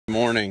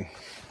Morning.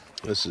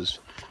 This is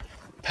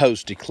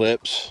post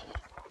eclipse,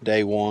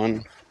 day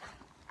one.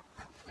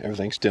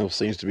 Everything still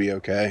seems to be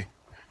okay.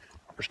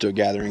 We're still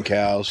gathering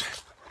cows.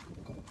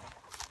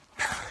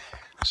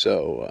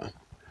 So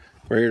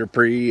we're here to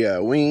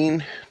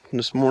pre-wean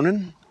this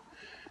morning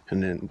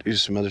and then do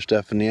some other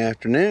stuff in the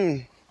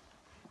afternoon.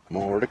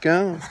 More to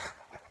come.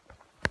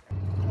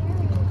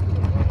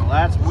 Well,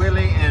 that's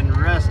Willie and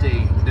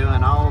Rusty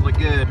doing all the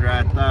good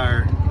right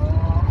there.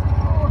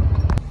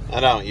 I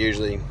don't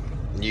usually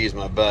use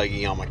my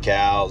buggy on my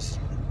cows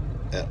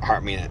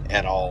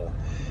at all,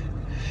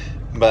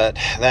 but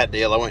that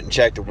deal, I went and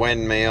checked the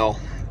windmill,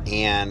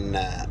 and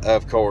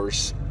of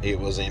course it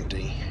was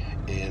empty,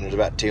 and there's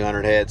about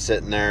 200 heads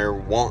sitting there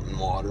wanting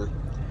water.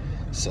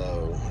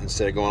 So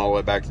instead of going all the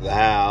way back to the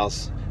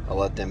house, I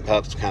let them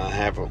pups kind of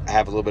have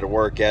a little bit of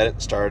work at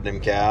it, started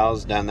them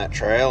cows down that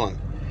trail, and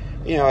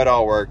it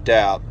all worked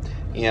out.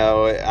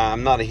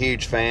 I'm not a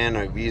huge fan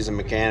of using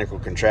mechanical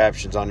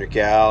contraptions on your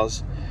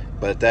cows,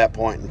 but at that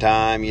point in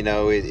time,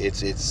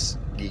 it's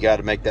you got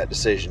to make that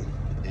decision,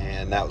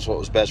 and that was what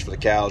was best for the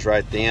cows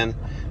right then.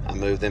 I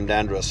moved them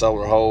down to a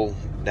solar hole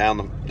down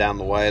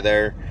the way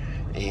there,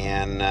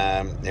 and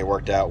it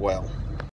worked out well.